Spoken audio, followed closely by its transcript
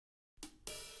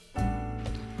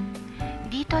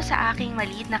Dito sa aking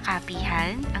maliit na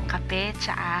kapihan, ang kape,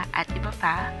 tsaa at iba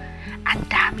pa, ang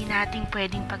dami nating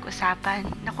pwedeng pag-usapan.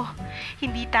 Naku,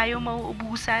 hindi tayo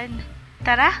mauubusan.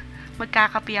 Tara,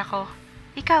 magkakape ako.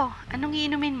 Ikaw, anong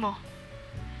iinumin mo?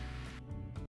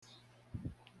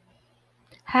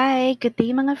 Hi, good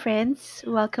day mga friends.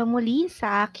 Welcome muli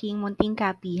sa aking munting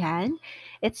kapihan.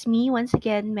 It's me once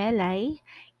again, Melay.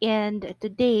 And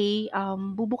today,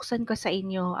 bubuksan ko sa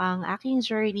inyo ang aking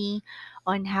journey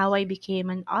on how I became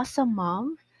an awesome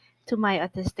mom to my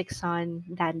autistic son,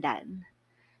 Dandan.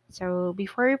 So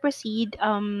before we proceed,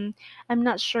 I'm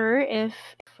not sure if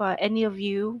any of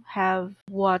you have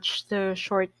watched the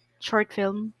short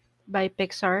film by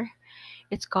Pixar.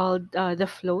 It's called The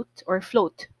Float or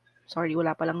Float. Sorry,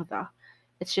 wala pa lang the.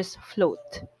 It's just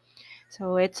Float.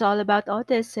 So it's all about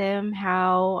autism,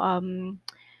 how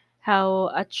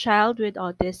a child with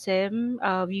autism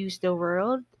views the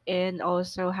world, and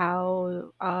also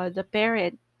how the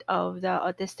parent of the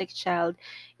autistic child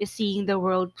is seeing the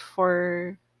world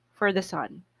for the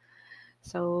son.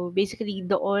 So basically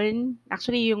doon,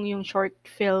 actually yung short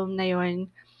film na yun,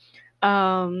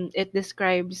 it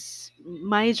describes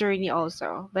my journey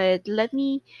also. But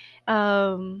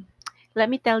um, let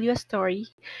me tell you a story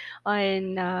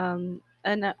on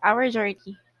our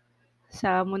journey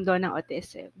sa mundo ng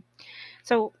autism.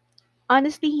 So,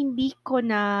 honestly, hindi ko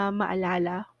na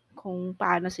maalala kung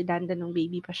paano si Danda nung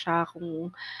baby pa siya, kung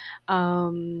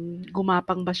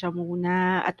gumapang ba siya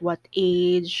muna, at what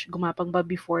age, gumapang ba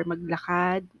before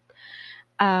maglakad.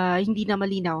 Hindi na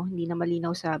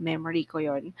malinaw sa memory ko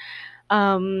yon.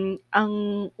 Ang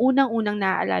unang-unang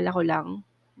naaalala ko lang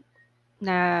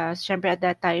na siyempre at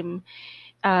that time,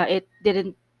 it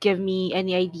didn't give me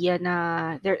any idea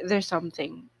na there's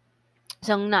something.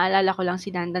 So, ang naalala ko lang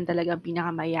si Dandan talaga ang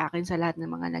pinakamayakin sa lahat ng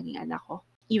mga naging anak ko.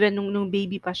 Even nung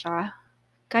baby pa siya,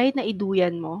 kahit na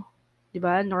iduyan mo, 'di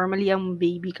ba? Normally ang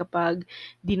baby kapag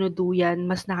dinuduyan,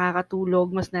 mas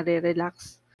nakakatulog, mas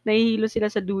nare-relax. Nahihilo sila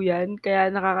sa duyan,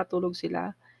 kaya nakakatulog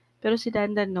sila. Pero si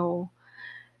Dandan, no.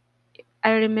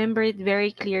 I remember it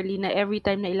very clearly na every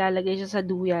time na ilalagay siya sa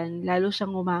duyan, lalo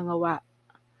siyang ngumangawa.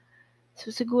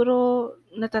 So, siguro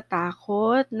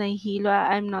natatakot, nahihilo,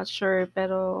 I'm not sure,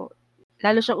 pero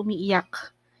lalo siyang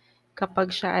umiiyak kapag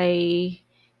siya ay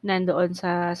nandoon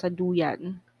sa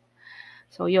duyan.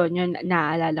 So, yun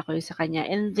naalala ko yun sa kanya.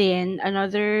 And then,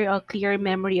 another clear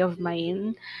memory of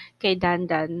mine kay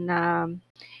Dandan na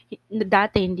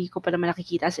dati hindi ko pa naman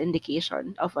nakikita as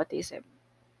indication of autism.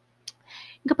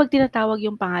 Kapag tinatawag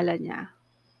yung pangalan niya,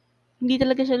 hindi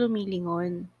talaga siya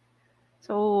lumilingon.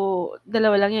 So,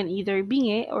 dalawa lang yan, either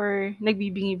bingi or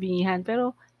nagbibingi-bingihan.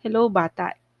 Pero, hello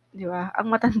bata, 'di ba?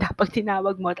 Ang matanda 'pag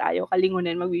tinawag mo at ayaw ka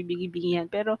lingunin,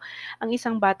 magbibingi-bingihan. Pero ang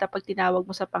isang bata 'pag tinawag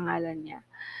mo sa pangalan niya,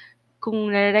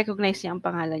 kung nare-recognize niya ang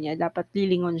pangalan niya, dapat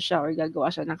lilingon siya or gagawa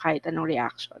siya ng kahit anong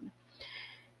reaction.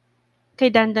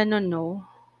 Kay Dandan nun 'no,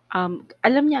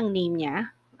 alam niya ang name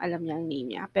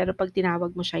niya, pero 'pag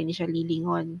tinawag mo siya, hindi siya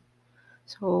lilingon.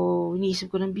 So,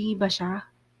 iniisip ko nun, bingi ba siya?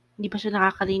 Hindi ba siya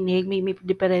nakakarinig? May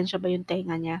diperensiya ba yung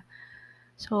tenga niya?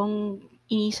 So, ang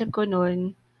iniisip ko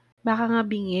nun, baka nga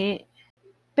bingi.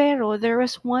 Pero there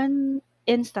was one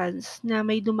instance na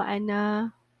may dumaan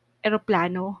na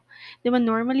eroplano. 'Di ba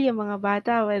normally ang mga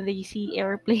bata when they see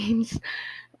airplanes,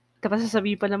 tapos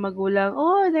sasabihin pa ng magulang,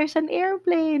 "Oh, there's an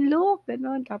airplane, look!"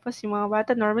 Gano'n. Tapos yung mga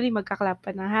bata normally magka-clap pa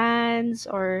ng hands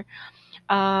or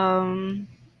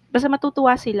basta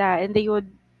matutuwa sila and they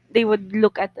would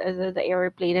look at the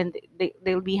airplane and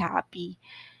they'll be happy.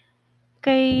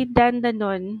 Kay Dandan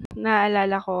nun,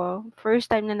 naalala ko, first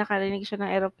time na nakarinig siya ng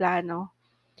eroplano,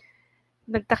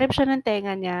 nagtakip siya ng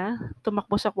tenga niya,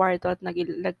 tumakbo sa kwarto at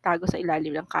nagtago sa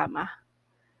ilalim ng kama.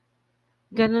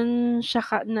 Gano'n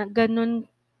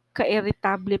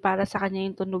ka-iritable para sa kanya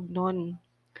yung tunog nun.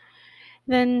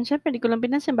 Then siyempre di ko lang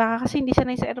pinansin baka kasi hindi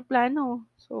sanay sa eroplano.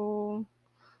 So,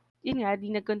 yun nga,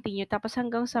 'di nag-continue tapos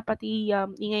hanggang sa pati,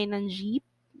 ingay ng jeep,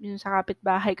 yung sa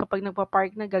kapitbahay kapag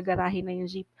nagpa-park na, gagarahin na yung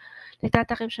jeep.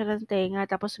 Nagtatakip siya ng tenga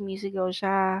tapos sumisigaw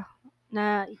siya,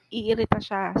 naiirita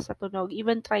siya sa tunog.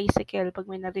 Even tricycle 'pag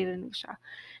may naririnig siya,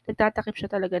 nagtatakip siya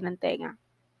talaga ng tenga.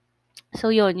 So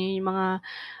yun yung mga,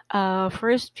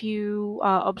 first few,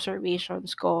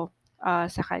 observations ko,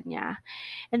 sa kanya.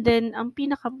 And then ang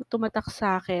pinaka tumatak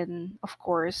sa'kin, of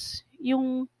course,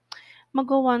 yung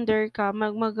magwo-wonder ka,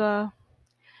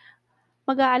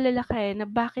 mag-aalala ka, na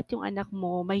bakit yung anak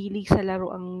mo mahilig sa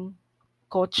laruang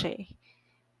kotse,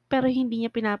 pero hindi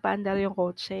niya pinapaandar yung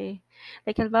kotse.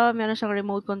 Like halimbawa meron siyang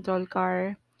remote control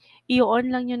car,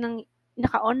 i-on lang yun ng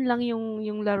naka-on lang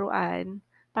yung laruan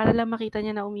para lang makita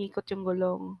niya na umiikot yung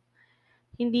gulong.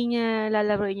 Hindi niya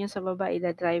lalaruin yun sa baba,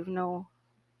 ida-drive, no.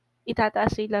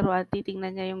 itataas niya yung laruan,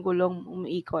 titingnan niya yung gulong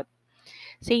umiikot.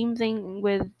 Same thing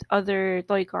with other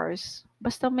toy cars.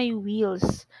 Basta may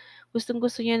wheels,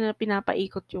 gustong-gusto niya na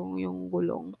pinapaikot yung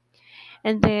gulong.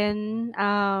 And then,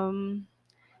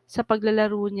 sa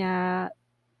paglalaro niya,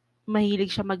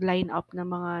 mahilig siya mag-line up ng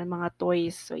mga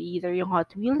toys. So, either yung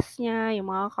Hot Wheels niya, yung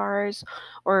mga cars,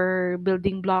 or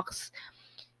building blocks,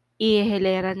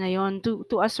 ihilera niya yun to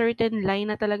a certain line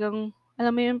na talagang,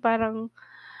 alam mo yun, parang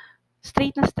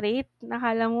straight na straight.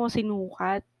 Nakala mo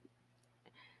sinukat.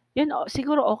 Yun,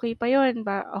 siguro okay pa yun.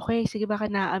 Okay, sige, baka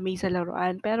na-amaze sa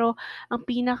laruan. Pero, ang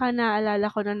pinaka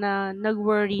naalala ko na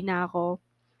nag-worry na ako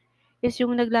is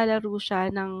yung naglalaro siya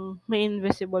ng may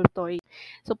invisible toy.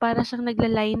 So, para siyang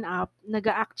nagla-line up,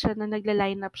 nag-a-act siya na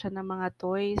nagla-line up siya ng mga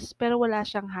toys, pero wala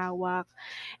siyang hawak.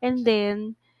 And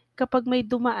then, kapag may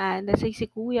dumaan, let's say si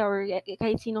kuya or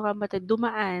kahit sino ka matid,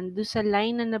 dumaan doon sa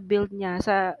line na na-build niya,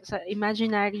 sa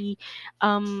imaginary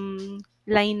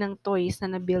line ng toys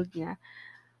na na-build niya,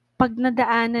 pag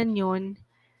nadaanan yon,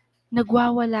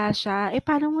 nagwawala siya.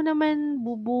 Paano mo naman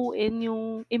bubuin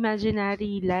yung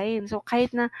imaginary line? So,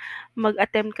 kahit na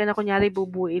mag-attempt ka na kunyari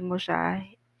bubuin mo siya,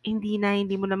 hindi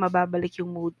mo na mababalik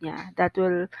yung mood niya. That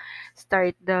will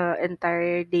start the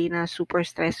entire day na super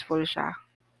stressful siya.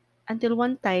 Until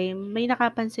one time, may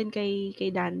nakapansin kay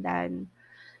Dandan.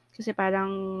 Kasi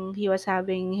parang he was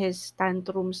having his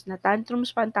tantrums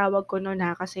pa ang tawag ko no'n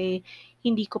kasi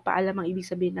hindi ko pa alam ang ibig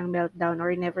sabihin ng meltdown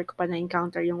or never ko pa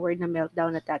na-encounter yung word na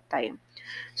meltdown at that time.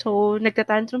 So,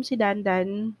 nagta-tantrum si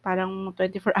Dandan, parang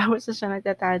 24 hours na siya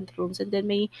nagta-tantrums, and then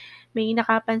may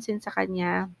nakapansin sa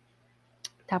kanya.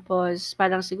 Tapos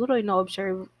parang siguro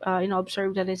ino-observe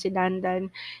na rin si Dandan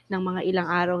ng mga ilang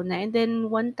araw na. And then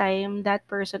one time, that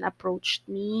person approached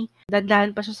me.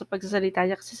 Dandahan pa siya sa pagsasalita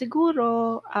niya kasi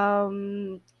siguro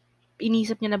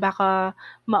inisip niya na baka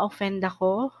ma-offend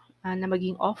ako, na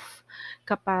maging off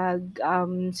kapag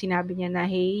sinabi niya na,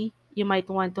 "Hey, you might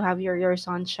want to have your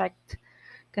son checked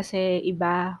kasi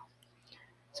iba."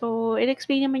 So,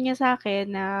 in-explain naman niya sa akin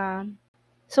na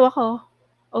so ako,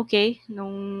 okay,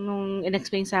 nung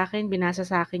in-explain sa'kin, binasa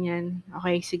sa'kin 'yan,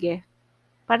 okay, sige.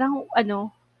 Parang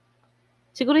ano,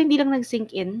 siguro hindi lang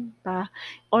nag-sink in pa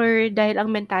or dahil ang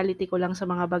mentality ko lang sa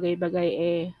mga bagay-bagay,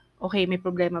 okay, may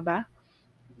problema ba?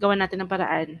 Gawan natin ng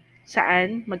paraan.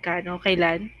 Saan, magkano,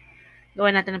 kailan?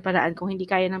 Gawan natin ng paraan. Kung hindi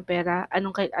kaya ng pera,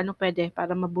 anong puwede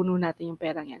para mabuno natin yung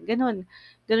perang 'yan, gano'n.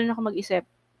 Gano'n ako mag-isip,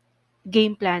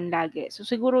 game plan lagi. So,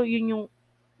 siguro yun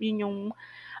yung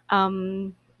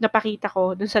napakita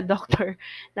ko dun sa doctor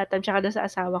that time tsaka dun sa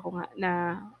asawa ko nga na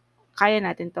kaya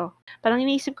natin 'to. Parang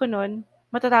iniisip ko nun,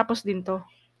 matatapos din 'to,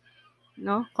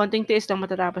 'no? Konting tiis lang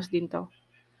matatapos din 'to.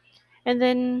 And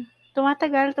then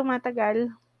tumatagal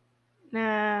na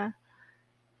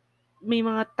may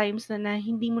mga times na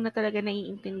hindi mo na talaga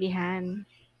naiintindihan.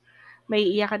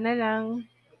 Maiiyak ka na lang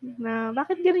na,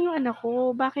 "Bakit gano'n yung anak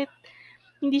ko? Bakit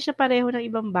hindi siya pareho ng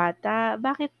ibang bata?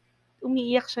 Bakit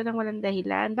umiiyak siya ng walang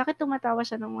dahilan? Bakit tumatawa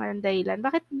siya ng walang dahilan?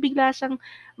 Bakit bigla siyang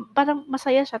parang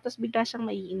masaya siya tapos bigla siyang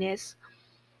maiinis?"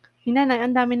 Hinanay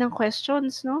ang dami ng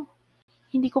questions 'no.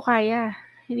 Hindi ko kaya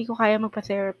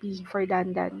magpa-therapy for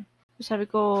Dandan. Sabi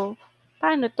ko,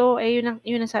 "Paano 'to?" Yun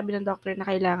ang sabi ng doctor na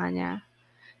kailangan niya.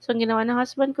 So, ang ginawa ng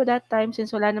husband ko that time since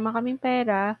wala naman kaming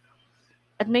pera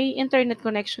at may internet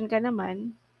connection ka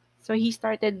naman, so he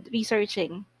started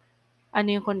researching.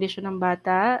 Ano yung kondisyon ng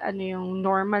bata, ano yung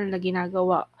normal na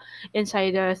ginagawa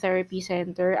inside the therapy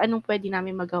center, anong puwede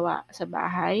naming magawa sa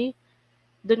bahay.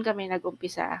 Dun kami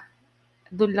nag-umpisa.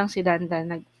 Dun lang si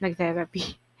Dandan nag-therapy.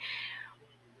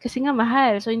 Kasi nga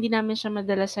mahal, so hindi namin siya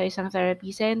madala sa isang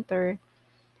therapy center.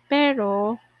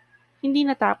 Pero hindi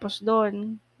natapos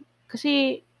dun.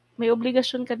 Kasi may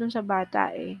obligasyon ka dun sa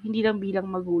bata, hindi lang bilang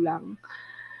magulang,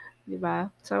 'di ba?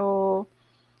 So,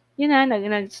 yun na,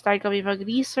 nag-start kami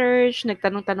mag-research,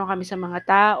 nagtanong-tanong kami sa mga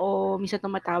tao, minsan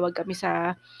tumatawag kami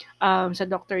sa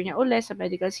doctor niya uli, sa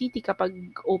Medical City kapag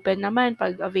open naman,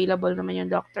 'pag available naman yung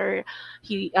doctor.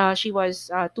 She was,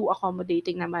 too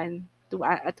accommodating naman to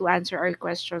answer our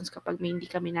questions kapag may hindi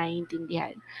kami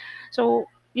naiintindihan. So,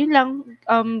 yun lang,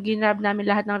 ginrab namin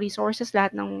lahat ng resources,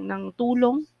 lahat ng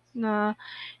tulong na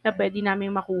na puwede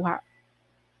naming makuha.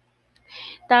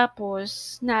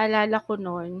 Tapos naalala ko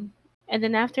nun, and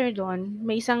then after dun,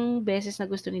 may isang beses na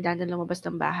gusto ni Dandan lumabas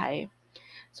ng bahay.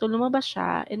 So, lumabas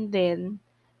siya and then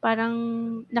parang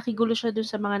nakigulo siya dun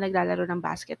sa mga naglalaro ng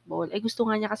basketball. Gusto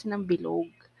nga niya kasi ng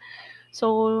bilog.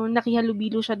 So,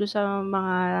 nakihalubilo siya dun sa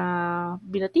mga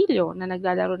binatilyo na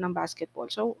naglalaro ng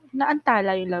basketball. So,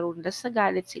 naantala yung laro nila, ta's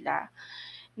nagalit sila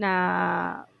na,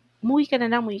 umuwi ka na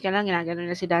lang, ginaganon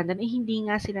na si Dandan, hindi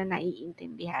nga sila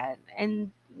naiintindihan.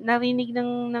 And narinig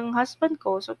ng husband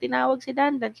ko. So, tinawag si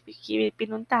Dandan,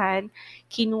 pinuntahan,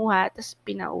 kinuha, tas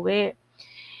pinauwi.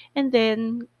 And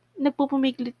then,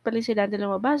 nagpupumiglit pa rin si Dandan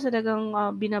lumabas. Talagang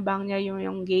binabang niya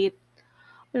yung gate.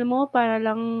 Alam mo, para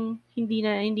lang hindi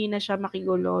na siya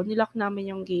makigulo, nilock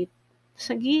namin yung gate. Tapos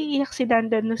nag-iiyak si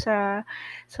Dandan no sa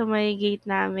may gate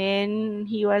namin.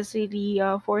 He was really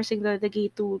forcing the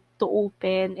gate to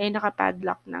open. Eh,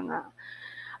 nakapadlock na nga.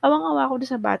 Awang-awa ako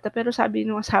doon sa bata, pero sabi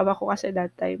nung asawa ko kasi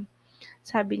that time,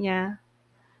 sabi niya,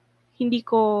 hindi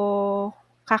ko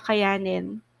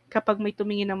kakayanin kapag may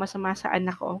tumingin ng masama sa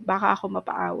anak ko, baka ako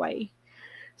mapaaway.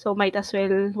 So, might as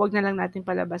well, wag na lang natin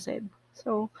palabasin.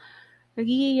 So,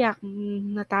 nag-iiyak,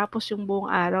 natapos yung buong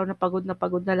araw, na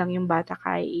pagod na lang yung bata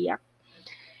kaiiyak.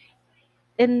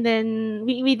 And then,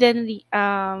 we then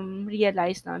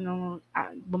realized na nung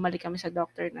bumalik kami sa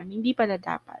doctor na hindi pala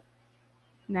dapat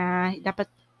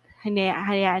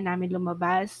hayaan namin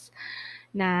lumabas,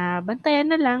 na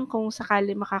bantayan na lang kung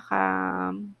sakali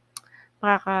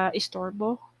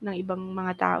makaka-istorbo ng ibang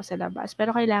mga tao sa labas,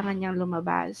 pero kailangan niyang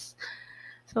lumabas.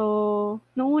 So,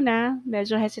 nung una,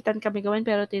 medyo hesitant kami gawin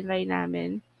pero tinry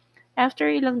namin. After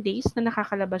ilang days na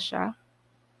nakakalabas siya,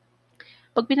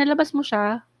 'pag pinalabas mo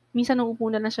siya, minsan nauupo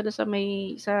na lang siya do'n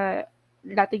sa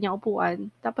dati niyang upuan,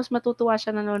 tapos matutuwa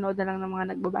siya nanonood na lang ng mga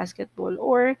nagba-basketball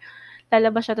or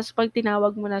lalabas siya tapos 'pag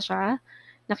tinawag mo na siya,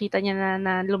 nakita niya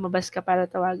na lumabas ka para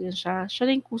tawagin siya, siya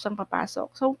na yung kusang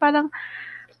papasok. So, parang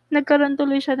nagkaroon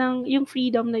tuloy siya ng yung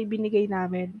freedom na ibinigay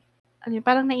namin. Ano yun,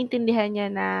 parang naintindihan niya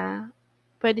na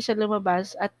puwede siya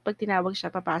lumabas at 'pag tinawag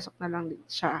siya, papasok na lang din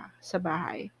siya sa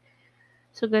bahay.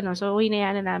 So, gano'n. So,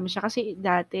 hinayaan na namin siya kasi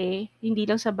dati hindi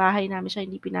lang sa bahay namin siya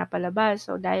hindi pinapalabas.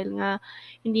 So, dahil nga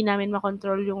hindi namin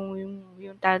makontrol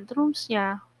yung tantrums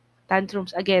niya,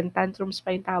 tantrums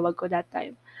pa yung tawag ko that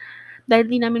time. Dahil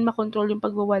hindi namin makontrol yung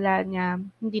pagwawala niya,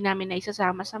 hindi namin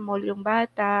naisasama sa mall yung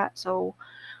bata. So,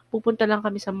 pupunta lang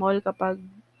kami sa mall kapag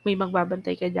may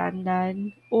magbabantay kay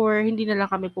Dandan or hindi na lang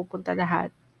kami pupunta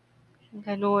lahat,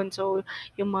 gano'n. So,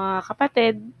 yung mga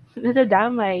kapatid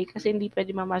nadadamay kasi hindi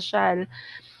puwede mamasyal.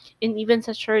 And even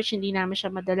sa church hindi namin siya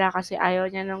madala kasi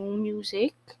ayaw niya ng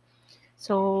music.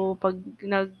 So, 'pag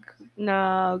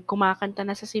kumakanta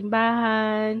na sa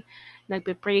simbahan,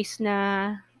 nagpe-praise na,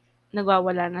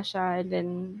 nagwawala na siya and then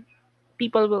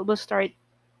people will start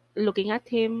looking at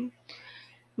him.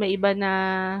 May iba na,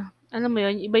 alam mo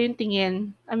yun, iba yung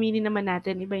tingin, aminin naman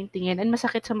natin, iba yung tingin and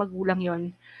masakit sa magulang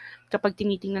yon kapag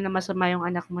tinitingnan na masama yung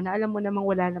anak mo na alam mo namang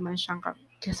wala naman siyang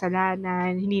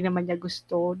kasalanan, hindi naman niya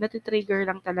gusto, nati-trigger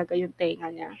lang talaga yung tenga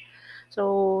niya.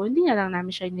 So, hindi na lang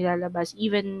namin siya nilalabas.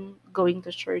 Even going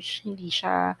to church, hindi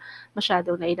siya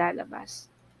masyadong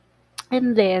nailalabas.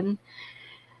 And then,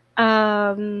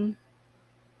 um,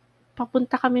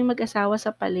 papunta kaming mag-asawa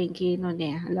sa palengke no'n,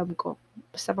 eh, alam ko.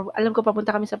 Basta alam ko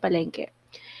papunta kami sa palengke.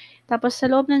 Tapos sa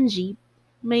loob ng jeep,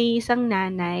 may isang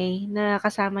nanay na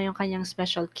kasama yung kanyang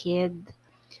special kid.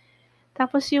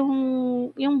 Tapos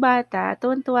yung bata,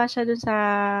 tuwang-tuwa siya dun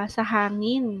sa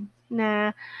hangin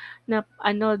na na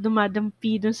ano,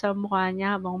 dumadampi dun sa mukha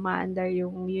niya habang umaandar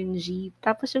yung jeep.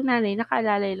 Tapos yung nanay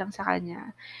nakaalalay lang sa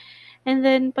kanya. And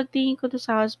then pagtingin ko dun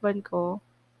sa husband ko,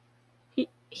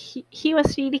 he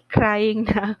was really crying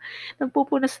na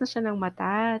nagpupunas na siya ng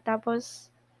mata.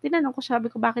 Tapos tinanong ko, sabi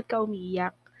ko, "Bakit ka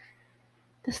umiiyak?"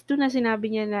 Ta's dun na sinabi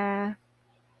niya na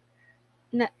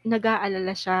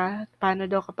nag-aalala siya, paano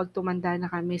daw kapag tumanda na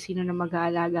kami, sino na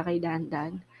mag-aalaga kay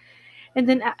Dandan. And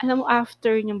then alam mo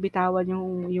after niyang bitawan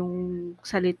yung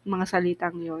mga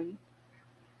salitang yun,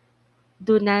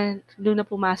 dun na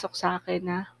pumasok sa'kin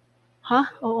na,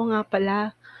 "Ha, oo nga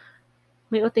pala,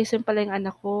 may autism pala yung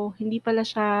anak ko, hindi pala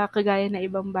siya kagaya ng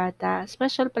ibang bata,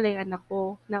 special pala yung anak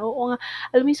ko." Na oo nga,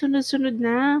 alam mo yung sunod-sunod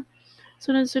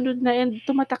na and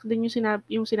tumatak din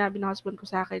yung sinabi ng husband ko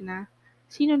sa'kin na,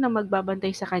 "Sino na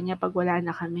magbabantay sa kanya 'pag wala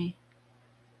na kami?"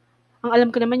 Ang alam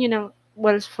ko naman yun ang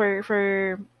well,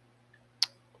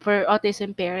 for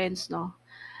autism parents 'no,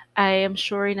 I am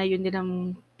sure na yun din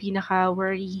ang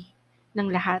pinaka-worry ng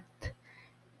lahat,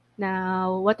 na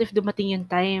what if dumating yung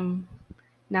time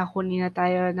na kunin na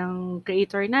tayo ng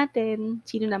creator natin,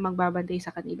 sino na magbabantay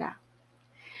sa kanila?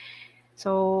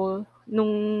 So,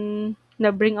 nung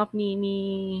na-bring up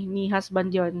ni husband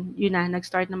yun na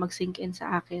nag-start na mag-sink in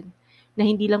sa akin na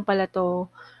hindi lang pala 'to,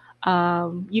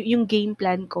 yung game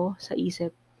plan ko sa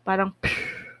isip parang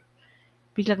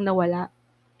biglang nawala.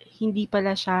 Hindi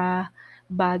pala siya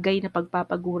bagay na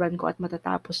pagpapaguran ko at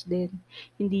matatapos din.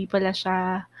 Hindi pala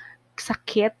siya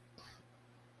sakit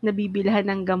na bibilhan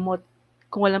ng gamot.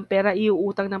 Kung walang pera,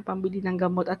 iuutang ng pambili ng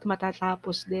gamot at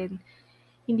matatapos din.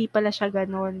 Hindi pala siya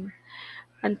gano'n.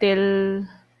 Until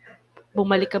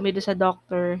bumalik kami do'n sa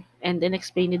doctor and then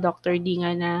explain ni Doctor D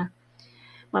nga na,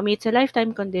 "Mommy, it's a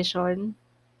lifetime condition.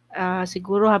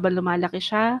 Siguro habang lumalaki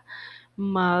siya,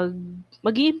 mag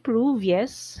mag-i-improve,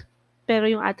 yes, pero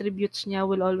yung attributes niya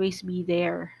will always be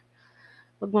there.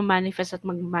 Magma-manifest at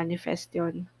magma-manifest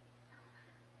 'yun."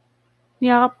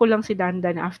 Niyakap ko lang si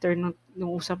Dandan after nung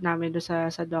usap namin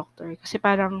do'n sa doctor kasi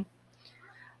parang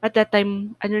at that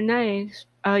time ano na,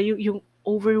 yung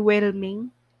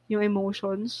overwhelming yung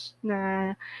emotions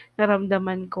na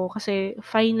naramdaman ko kasi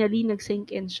finally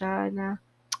nag-sink in siya na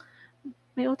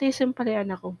may autism pala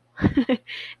yung anak ko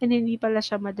and hindi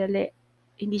siya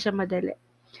madali.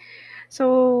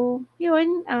 So,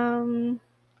 yun, ang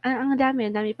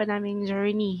dami pa naming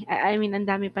journey. I mean, ang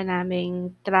dami pa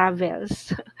naming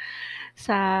travels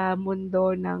sa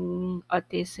mundo ng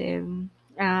autism.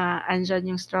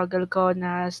 Andyan yung struggle ko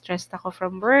na stressed ako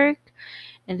from work,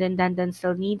 and then Dandan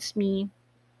still needs me.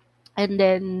 And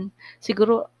then,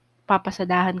 siguro,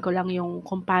 papasadahan ko lang yung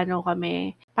kung paano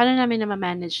namin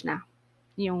na-manage na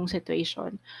yung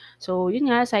situation. So,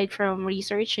 yun nga, aside from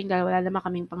researching, dahil wala naman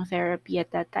kaming pang therapy at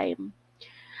that time,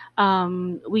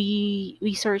 we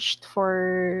searched for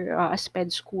a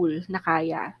sped school na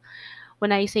kaya.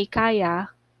 When I say kaya,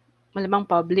 malamang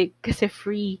public kasi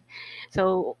free.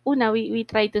 So, una, we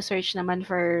try to search naman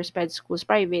for sped schools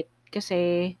private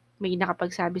kasi may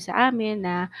nakapagsabi sa amin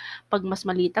na pag mas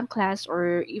maliit ang class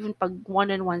or even pag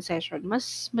one-on-one session,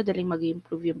 mas madaling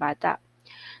mag-improve yung bata.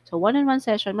 So, one-on-one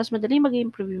session, mas madaling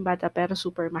mag-improve yung bata pero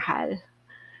super mahal.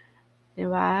 'Di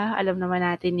ba? Alam naman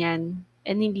natin yan.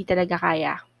 And hindi talaga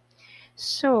kaya.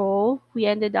 So, we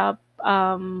ended up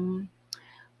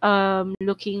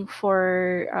looking for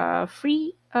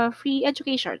free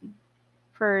education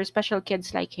for special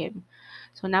kids like him.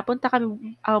 So, napunta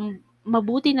kami,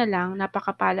 mabuti na lang,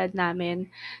 napakapalad namin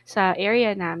sa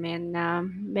area namin na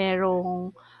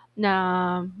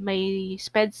may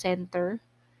SPED center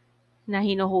na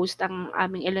hino-host ang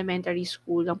aming elementary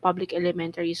school, ang public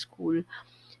elementary school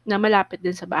na malapit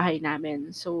din sa bahay namin.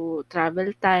 So,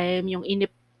 travel time, yung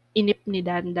inip ni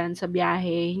Dandan sa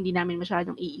biyahe, hindi namin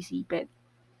masyadong iisipin.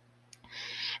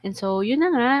 And so, yun na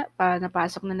nga,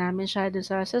 napasok na namin siya dun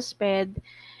sa SPED.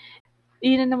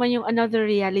 Yun na naman yung another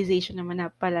realization naman na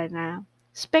pala na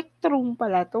spectrum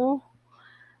pala 'to.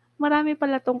 Marami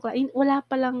pala 'tong wala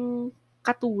palang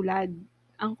katulad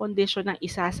ang kondisyon ng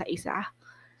isa sa isa.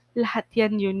 Lahat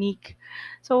yan unique.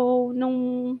 So,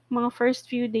 nung mga first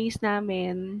few days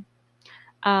namin,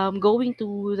 going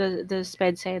to the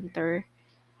SPED center,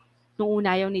 nung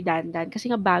una ayaw ni Dandan kasi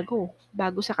nga bago.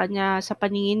 Bago sa kanya, sa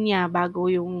paningin niya,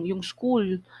 bago yung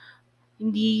school.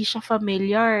 Hindi siya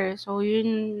familiar. So,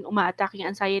 yun, uma-attack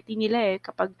yung anxiety nila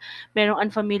kapag merong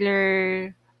unfamiliar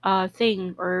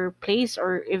thing or place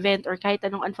or event or kahit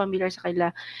anong unfamiliar sa kanila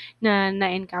na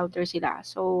na-encounter sila.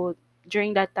 So,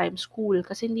 during that time, school,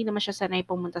 kasi hindi naman siya sanay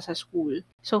pumunta sa school.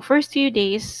 So, first few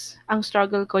days, ang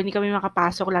struggle ko, hindi kami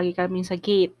makapasok, lagi kami sa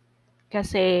gate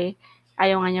kasi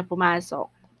ayaw nga niya pumasok.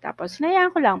 Tapos, hinayaan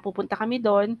ko lang, pupunta kami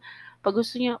doon.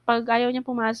 Pag ayaw niya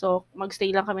pumasok, magstay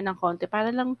lang kami ng konti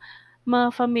para lang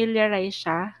ma-familiarize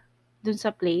siya dun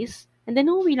sa place, and then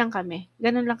uuwi lang kami.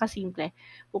 Ganun lang kasimple.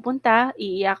 Pupunta,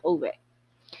 iiyak, uwi.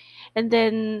 And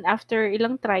then, after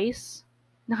ilang tries,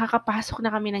 nakakapasok na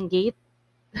kami ng gate.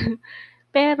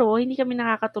 Pero, hindi kami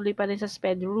nakakatuloy pa rin sa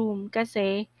SPED room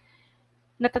kasi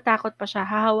natatakot pa siya.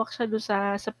 Hahawak siya doon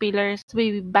sa pillar, sa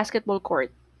may basketball court.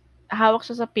 Hahawak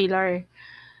siya sa pillar.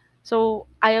 So,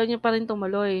 ayaw niya pa rin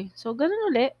tumuloy. So,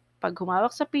 ganun uli. Pag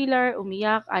humawak sa pillar,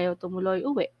 umiyak, ayaw tumuloy,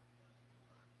 uwi.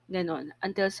 Ganon.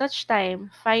 Until such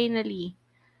time, finally,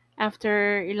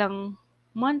 after ilang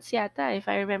months yata,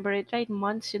 if I remember it right,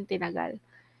 months yung tinagal.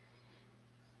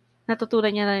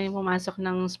 Natutunan niya na rin pumasok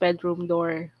ng SPED room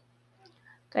door.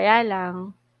 Kaya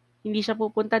lang, hindi siya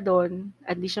pupunta doon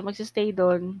at hindi siya magsistay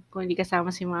doon kung hindi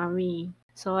kasama si mommy.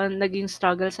 So, naging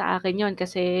struggle sa akin yon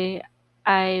kasi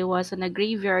I was on a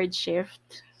graveyard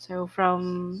shift. So,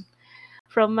 from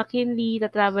McKinley,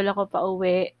 tatravel ako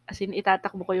pauwi. As in,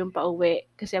 itatakbo ko yung pauwi.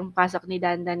 Kasi ang pasok ni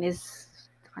Dandan is,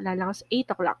 nakalala ko,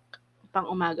 8 o'clock. Pang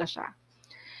umaga siya.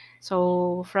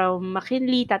 So, from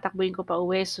McKinley, tatakbuhin ko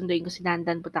pauwi. Sunduin ko si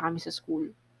Dandan, punta kami sa school.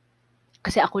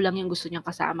 Kasi ako lang yung gusto niyang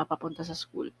kasama papunta sa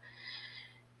school.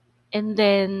 And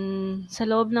then, sa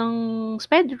loob ng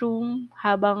SPED room,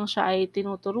 habang siya ay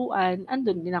tinuturuan,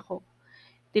 andun din ako.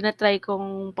 Tinatry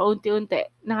kong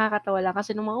paunti-unti. Nakakatawa lang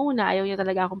kasi nung mga una, ayaw niya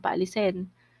talaga akong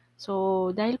paalisin.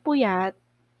 So, dahil puyat,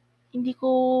 hindi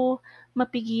ko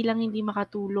mapigilang hindi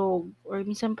makatulog or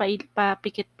minsan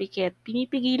papikit-pikit,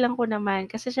 pinipigilan ko naman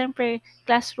kasi siyempre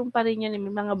classroom pa rin 'yun,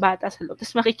 may mga bata sa loob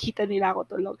ta's makikita nila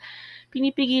ako tulog.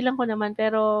 Pinipigilan ko naman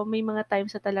pero may mga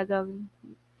times na talagang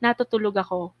natutulog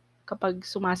ako kapag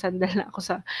sumasandal na ako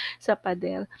sa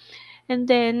pader. And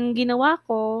then ginawa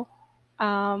ko,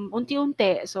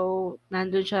 unti-unti, so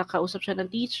nandun siya, kausap siya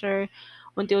ng teacher,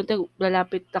 unti-unti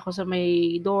lalapit ako sa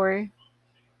may door,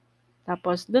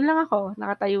 tapos dun lang ako,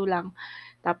 nakatayo lang.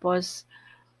 Tapos,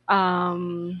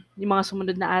 yung mga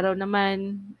sumunod na araw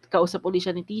naman, kausap uli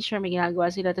siya ni teacher, may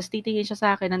ginagawa sila, ta's titingin siya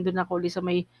sa'kin, nandun ako uli sa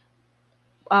may,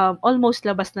 almost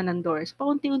labas na ng door. So,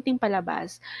 paunti-unting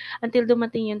palabas, until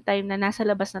dumating yung time na nasa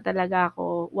labas na talaga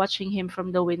ako, watching him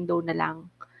from the window na lang.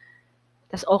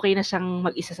 Ta's okey na siyang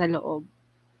mag-isa sa loob.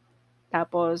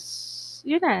 Tapos,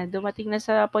 yun na, dumating na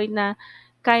sa point na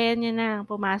kaya niya na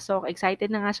pumasok,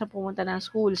 excited na nga siyang pumunta ng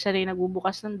school, siya na yung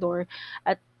nagbubukas ng door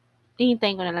at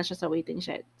hihintayin ko na lang siya sa waiting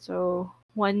shed. So,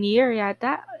 1 year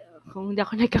yata, kung hindi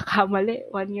ako nagkakamali,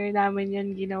 1 year namin 'yan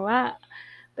ginawa.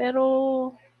 Pero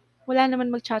wala naman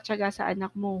magtiyatiyaga sa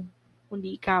anak mo,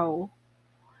 kundi ikaw.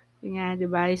 Yun nga, 'di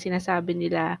ba, yung sinasabi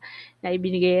nila na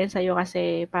ibinigay yan sa'yo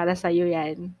kasi para sa'yo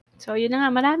yan. So, yun na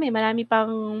nga, marami pang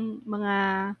mga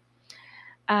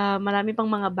marami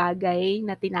pang mga bagay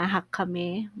na tinahak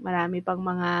kami, marami pang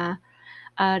mga,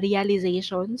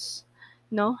 realizations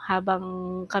 'no, habang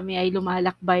kami ay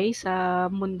lumalakbay sa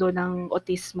mundo ng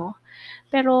autismo.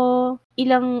 Pero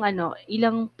ilang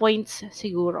points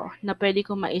siguro na puwede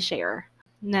kong mai-share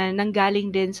na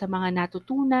nanggaling din sa mga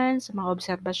natutunan, sa mga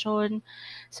obserbasyon,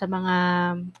 sa mga,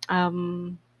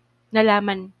 um,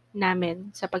 nalaman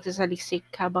namin sa pagsasaliksik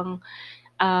habang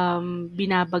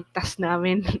binabagtas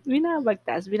namin,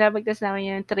 binabagtas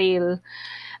namin yung trail,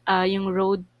 yung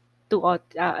road to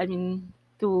I mean,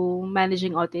 to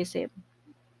managing autism.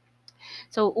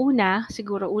 So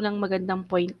siguro unang magandang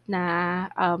point na,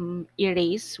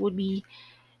 i-raise would be,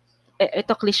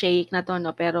 ito cliche na 'to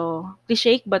 'no, pero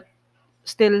cliche but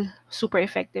still super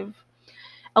effective.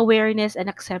 Awareness and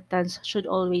acceptance should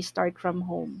always start from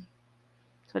home.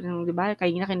 So, 'di ba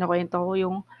kanina kinukuwento ko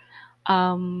yung,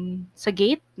 sa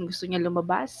gate gusto niya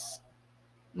lumabas.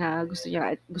 Na gusto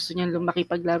niyang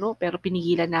makipaglaro pero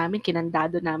pinigilan namin,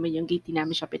 kinandado namin yung gate, 'di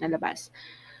namin siya pinalabas.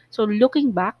 So,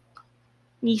 looking back,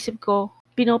 iniisip ko,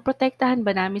 pinoprotektahan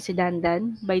ba namin si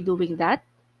Dandan by doing that?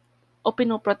 O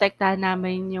pinoprotektahan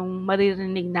namin yung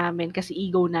maririnig namin kasi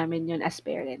ego namin yun as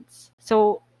parents?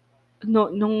 So,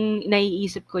 nung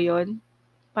naiisip ko yun,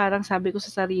 parang sabi ko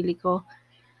sa sarili ko,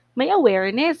 may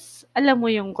awareness. Alam mo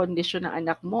yung kondisyon ng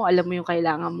anak mo, alam mo yung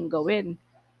kailangan mong gawin.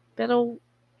 Pero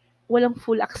walang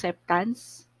full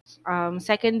acceptance.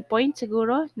 Second point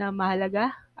siguro na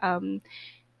mahalaga,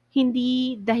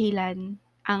 hindi dahilan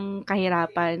ang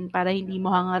kahirapan para hindi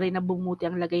mo hangarin na bumuti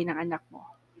ang lagay ng anak mo.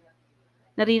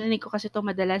 Naririnig ko kasi 'to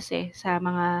madalas, sa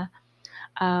mga,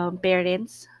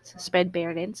 parents, sa SPED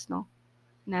parents 'no,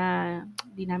 na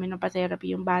 "Di namin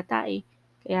mapa-therapy yung bata,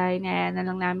 kaya hinahayaan na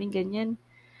lang namin ganyan."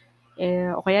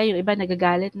 O kaya yung iba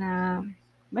nagagalit na,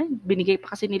 binigay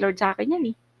pa kasi ni Lord sa'kin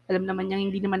yan, alam naman niyang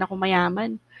hindi naman ako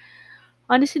mayaman."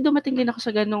 Honestly, dumating din ako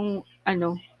sa gano'ng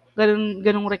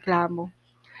reklamo.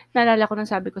 Naalala ko ng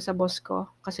sabi ko sa boss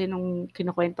ko, kasi nung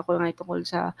kinukuwento ko nga tungkol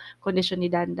sa kondisyon ni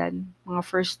Dandan, mga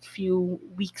first few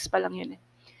weeks pa lang 'yun, eh.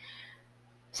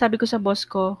 Sabi ko sa boss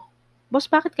ko, "Boss,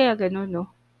 bakit kaya gano'n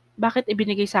 'no? Bakit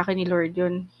ibinigay sa'kin ni Lord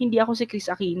 'yun? Hindi ako si Chris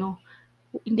Aquino,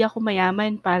 hindi ako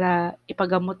mayaman para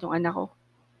ipagamot yung anak ko."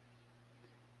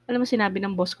 Alam mo sinabi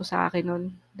ng boss ko sa akin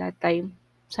nun, that time,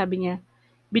 sabi niya,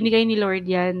 "Binigay ni Lord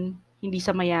 'yan, hindi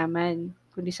sa mayaman,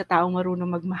 kundi sa taong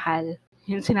marunong magmahal."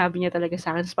 Yun sinabi niya talaga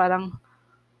sa'kin ta's parang,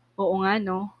 oo nga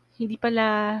 'no,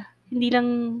 hindi lang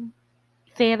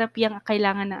therapy ang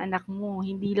kailangan ng anak mo,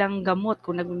 hindi lang gamot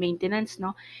kung nagme-maintenance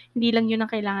 'no, hindi lang yun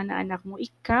ang kailangan ng anak mo,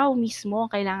 ikaw mismo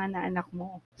ang kailangan ng anak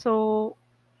mo. So,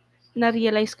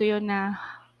 na-realize ko yun na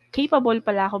capable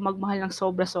pala ako magmahal ng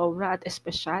sobra-sobra at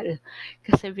espesyal,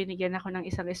 kasi binigyan ako ng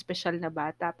isang espesyal na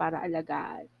bata para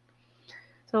alagaan.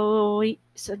 So,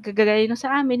 kagaya nung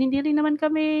sa amin, hindi rin naman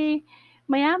kami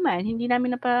mayaman, hindi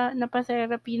namin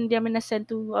napa-therapy, hindi namin na-send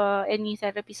to, any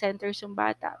therapy centers yung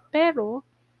bata. Pero,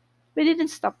 we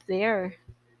didn't stop there.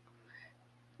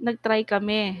 Nag-try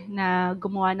kami na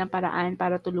gumawa ng paraan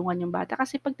para tulungan yung bata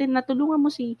kasi 'pag natulungan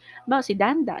mo si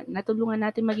Dandan, natulungan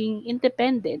natin maging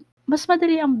independent, mas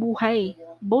madali ang buhay,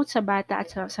 both sa bata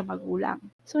at sa magulang.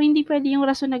 So, hindi puwede yung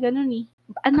rason na gano'n,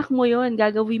 anak mo yon,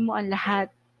 gagawin mo ang lahat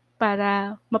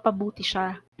para mapabuti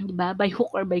siya, 'di ba? By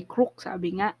hook or by crook,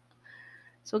 sabi nga.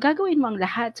 So, gagawin mo ang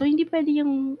lahat. So, hindi puwede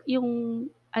yung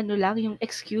ano lang, yung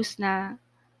excuse na,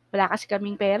 "Wala kasi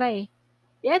kaming pera, eh."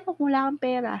 ano kung wala kang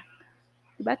pera,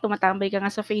 'di ba? Tumatambay ka nga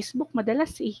sa Facebook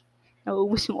madalas,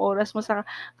 nauubos yung oras mo sa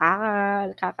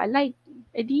kaka-like.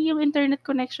 Eh, di yung internet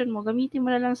connection mo gamitin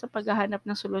mo na lang sa paghahanap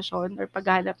ng solusyon or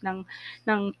paghahanap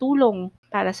ng tulong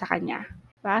para sa kanya,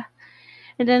 'di ba?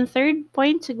 And then third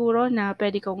point siguro na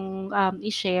puwede kong,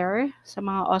 i-share sa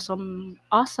mga awesome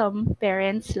awesome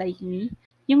parents like me,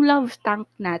 yung love tank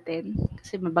natin.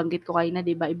 Kasi mabanggit ko kanina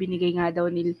 'di ba, ibinigay nga daw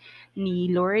ni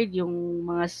Lord yung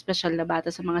mga espesyal na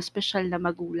bata sa mga espesyal na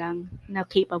magulang na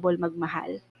capable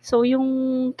magmahal. So yung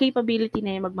capability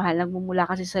na yun magmahal nagmumula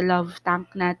kasi sa love tank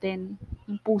natin,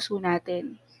 yung puso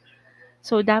natin.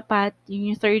 So dapat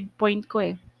yun yung third point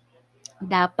ko,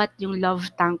 dapat yung love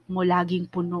tank mo laging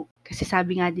puno. Kasi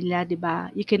sabi nga nila 'di ba,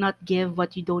 you cannot give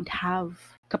what you don't have.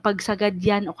 Kapag sagad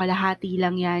yan o kalahati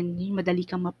lang yan, yung madali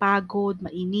kang mapagod,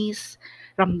 mainis,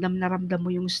 ramdam na ramdam mo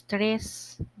yung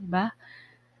stress, 'di ba?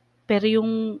 Pero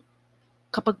yung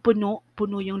kapag puno,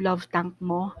 puno yung love tank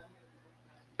mo,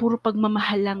 puro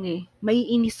pagmamahal lang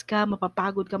maiinis ka,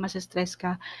 mapapagod ka, mase-stress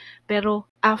ka, pero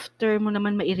after mo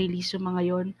naman mai-release yung mga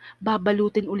yon,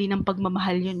 babalutin uli ng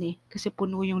pagmamahal yun kasi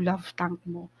puno yung love tank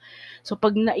mo. So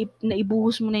pag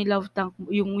naibuhos mo na yung love tank mo,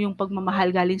 yung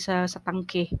pagmamahal galing sa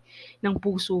tangke ng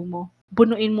puso mo,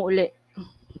 punuin mo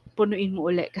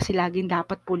uli kasi laging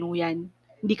dapat puno yan.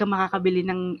 Hindi ka makakabili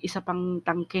ng isa pang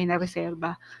tangke na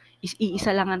reserba.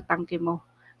 Iisa lang ang tangke mo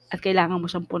at kailangan mo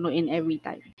siyang punuin every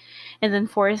time. And then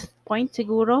fourth point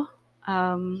siguro,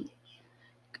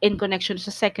 in connection sa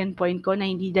second point ko na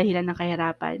hindi dahilan ng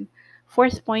kahirapan.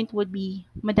 Fourth point would be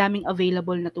madaming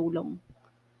available na tulong.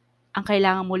 Ang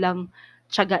kailangan mo lang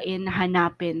tiyagain,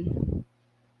 hanapin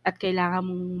at kailangan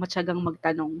mong matyagang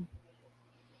magtanong.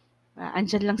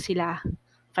 Andyan lang sila.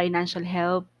 Financial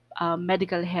help,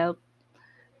 medical help,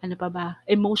 ano pa ba,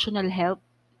 emotional help,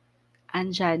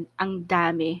 andyan, ang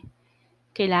dami.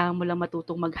 Kailangan mo lang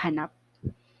matutong maghanap.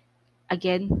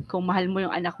 Again, kung mahal mo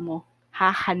yung anak mo,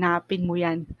 hahanapin mo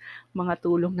yan, mga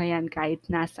tulong na yan kahit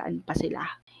nasaan pa sila.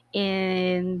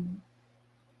 And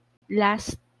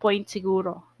last point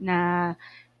siguro na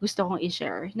gusto kong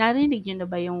i-share. Narinig niyo na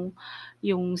ba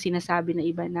yung sinasabi na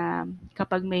iba na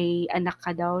kapag may anak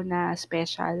ka daw na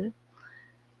special,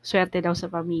 swerte daw sa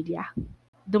pamilya.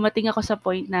 Dumating ako sa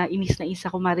point na inis na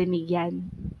isa ko marinig yan.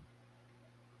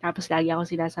 Tapos lagi ako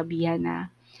sinasabihan na,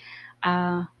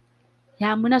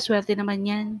 hayaan mo na, swerte naman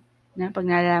yan. Na, pag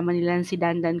nalalaman nila si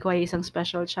Dandan ko ay isang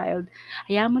special child,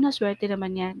 hayaan mo na, swerte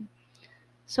naman yan.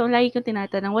 So, lagi kong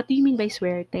tinatanong, what do you mean by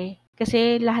swerte?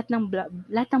 Kasi lahat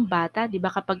ng bata, 'di ba,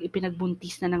 kapag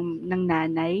ipinagbuntis na ng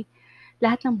nanay,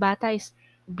 lahat ng bata is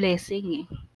blessing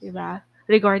 'di ba?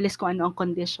 Regardless kung ano ang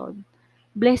condition.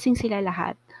 Blessing sila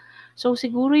lahat. So,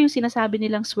 siguro yung sinasabi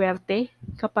nilang swerte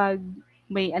kapag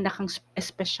may anak kang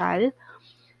espesyal,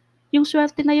 yung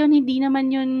swerte na yun hindi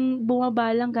naman yun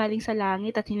bumabalang galing sa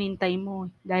langit at hinintay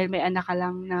mo dahil may anak ka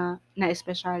lang na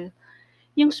espesyal.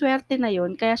 Yung swerte na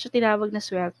yun, kaya siya tinawag na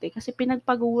swerte kasi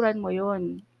pinagpaguran mo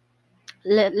yun.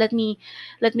 Let me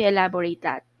elaborate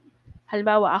that.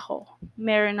 Halimbawa ako,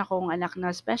 meron akong anak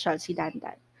na special, si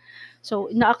Dandan.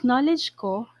 So, na-acknowledge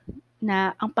ko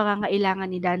na ang pangangailangan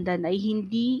ni Dandan ay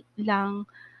hindi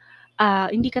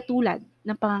katulad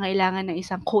ng pangangailangan ng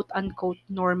isang quote-unquote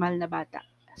normal na bata.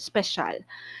 Special.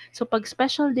 So, pag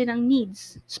special din ang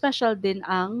needs, special din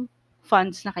ang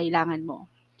funds na kailangan mo.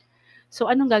 So,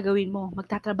 anong gagawin mo?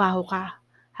 Magtatrabaho ka.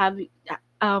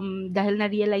 Dahil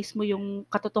na-realize mo yung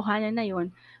katotohanan na yon,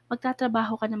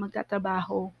 magtatrabaho ka na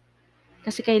magtatrabaho.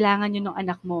 Kasi kailangan yun ng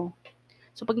anak mo.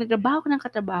 So, pag nagtrabaho ka ng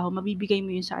katrabaho, mabibigay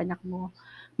mo yun sa anak mo.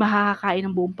 Makakakain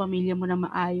ng buong pamilya mo ng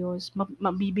maayos.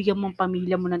 Mabibigyan mo ang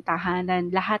pamilya mo ng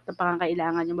tahanan. Lahat ng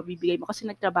pangangailangan nyo, mabibigay mo kasi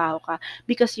nagtrabaho ka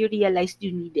because you realized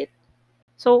you need it.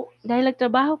 So, dahil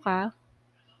nagtrabaho ka,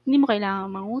 hindi mo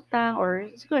kailangang mangutang or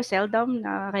siguro seldom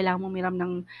na kailangan mong miram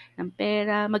ng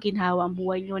pera, maginhawa ang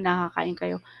buhay nyo, nakakain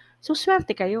kayo. So,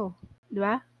 swerte kayo. Di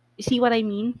ba? You see what I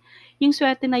mean? Yung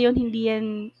swerte na yon hindi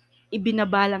yan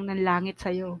ibinabalang ng langit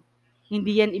sa'yo.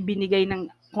 Hindi yan ibinigay ng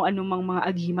kung anumang mga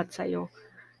agimat sa'yo.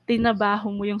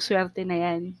 Tinabaho mo yung swerte na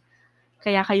yan.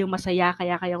 Kaya kayo masaya,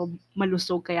 kaya kayo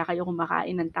malusog, kaya kayo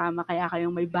kumakain ng tama, kaya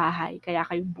kayo may bahay, kaya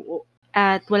kayo buo.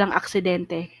 At walang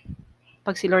aksidente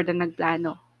pag si Lord ang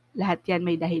nagplano. Lahat yan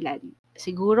may dahilan.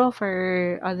 Siguro for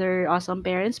other awesome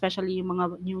parents, especially yung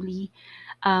mga newly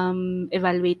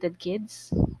evaluated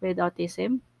kids with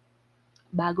autism,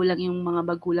 bago lang yung mga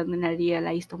magulang na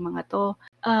na-realize tong mga to,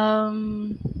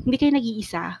 hindi kayo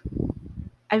nag-iisa.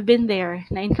 I've been there.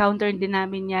 Na-encounter din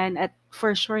namin yan at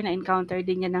for sure na-encounter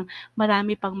din yan ng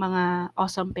marami pang mga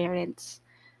awesome parents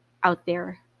out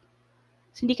there.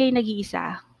 So, hindi kayo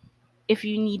nag-iisa. If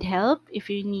you need help, if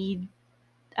you need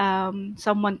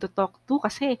someone to talk to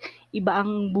kasi iba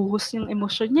ang buhos ng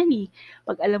emosyon niyan, eh.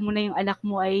 'Pag alam mo na yung anak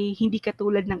mo ay hindi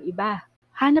katulad ng iba.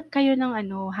 Hanap kayo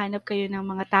ng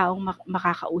mga taong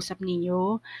makakausap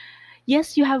ninyo.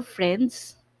 Yes, you have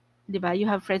friends, 'di ba? You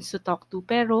have friends to talk to,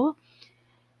 pero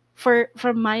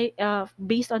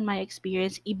based on my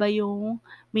experience, iba yung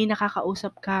may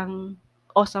nakakausap kang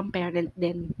awesome parent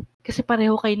din. Kasi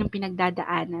pareho kayo ng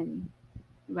pinagdadaanan,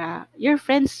 'di ba? Your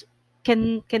friends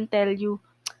can tell you,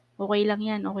 "Okey lang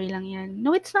 'yan, okey lang 'yan."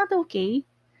 No, it's not okay.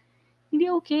 Hindi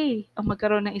okay ang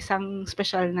magkaroon ng isang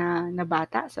espesyal na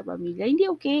bata sa pamilya, hindi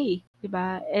okay, 'di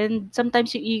ba? And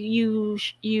sometimes you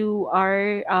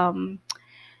are,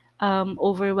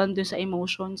 overwhelmed dun sa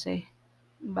emotions, eh,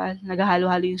 'di ba?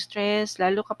 Naghahalo-halo yung stress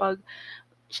lalo kapag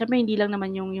siyempre hindi lang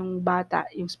naman yung bata,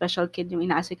 yung special kid yung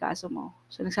inaasikaso mo.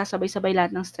 So, nagsasabay-sabay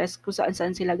lahat ng stress kung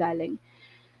saan-saan sila galing.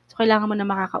 So, kailangan mo na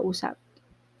makakausap.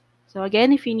 So,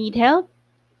 again, if you need help,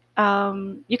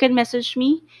 you can message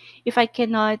me. If I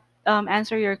cannot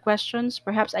answer your questions,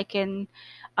 perhaps I can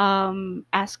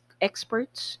ask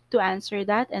experts to answer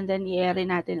that and then i-air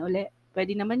natin uli.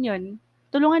 Pwede naman yun.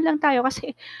 Tulungan lang tayo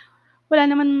kasi wala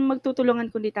naman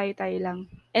magtutulungan kundi tayo-tayo lang.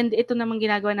 And ito namang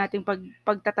ginagawa nating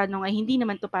pagtatanong ay hindi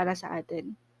naman to para sa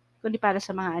atin, kundi para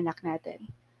sa mga anak natin.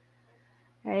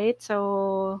 Right?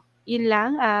 So, yun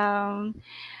lang.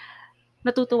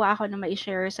 Natutuwa ako na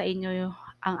mai-share sa inyo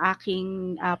ang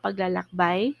aking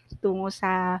paglalakbay tungo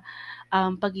sa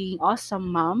pagiging awesome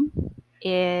mom.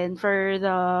 And for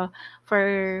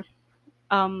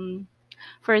um,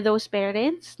 for those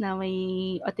parents na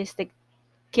may autistic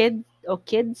kid o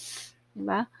kids, di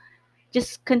ba?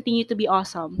 Just continue to be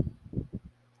awesome.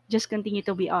 Just continue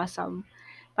to be awesome.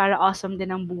 Para awesome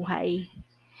din ang buhay.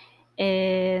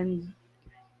 And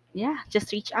yeah,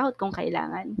 just reach out kung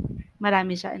kailangan.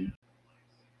 Marami siyan.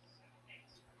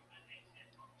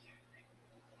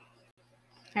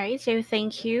 Alright, so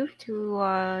thank you to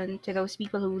those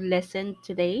people who listened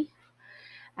today.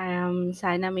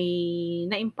 Sana may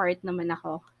na-impart naman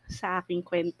ako sa aking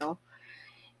kwento.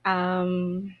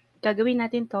 Gagawin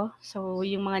natin to. So,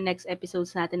 yung mga next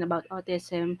episodes natin about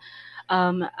autism,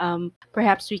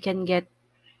 perhaps we can get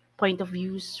point of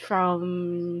views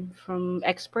from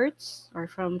experts or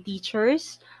from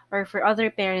teachers or for other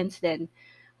parents then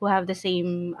who have the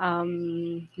same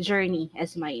journey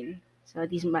as mine. So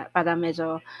these para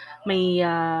medyo may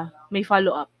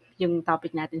follow up yung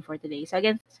topic natin for today. So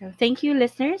again, so thank you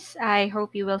listeners. I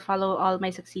hope you will follow all my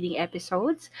succeeding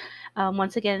episodes.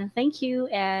 Once again, thank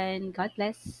you and God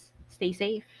bless. Stay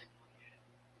safe.